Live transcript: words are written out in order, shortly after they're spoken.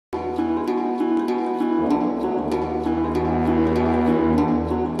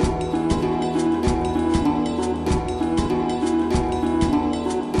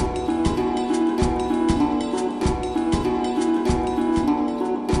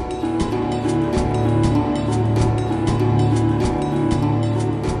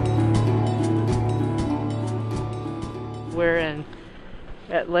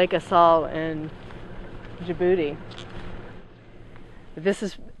at Lake Assal in Djibouti. This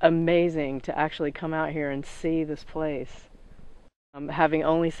is amazing to actually come out here and see this place. Having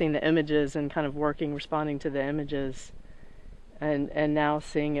only seen the images and kind of responding to the images, and now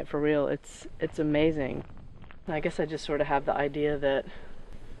seeing it for real, it's amazing. I guess I just sort of have the idea that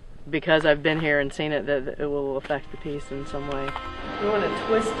because I've been here and seen it, that it will affect the piece in some way. We want to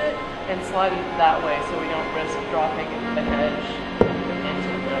twist it and slide it that way so we don't risk dropping the hedge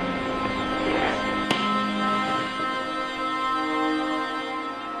into the piece.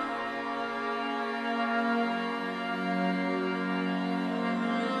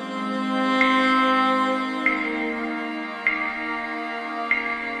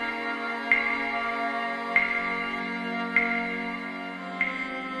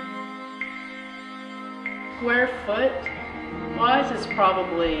 Square foot wise, it's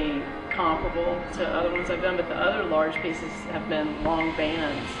probably comparable to other ones I've done, but the other large pieces have been long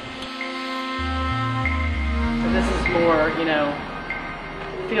bands. So this is more, you know,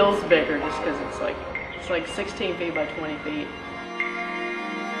 feels bigger just because it's like 16 feet by 20 feet.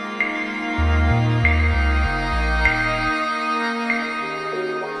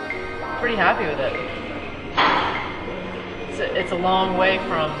 Pretty happy with it. It's a long way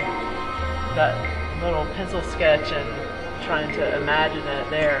from that little pencil sketch and trying to imagine it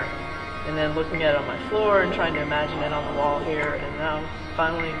there, and then looking at it on my floor and trying to imagine it on the wall here, and now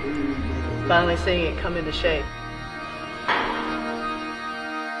finally seeing it come into shape.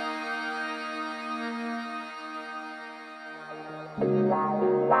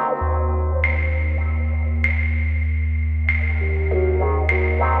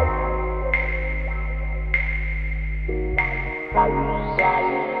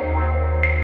 AIE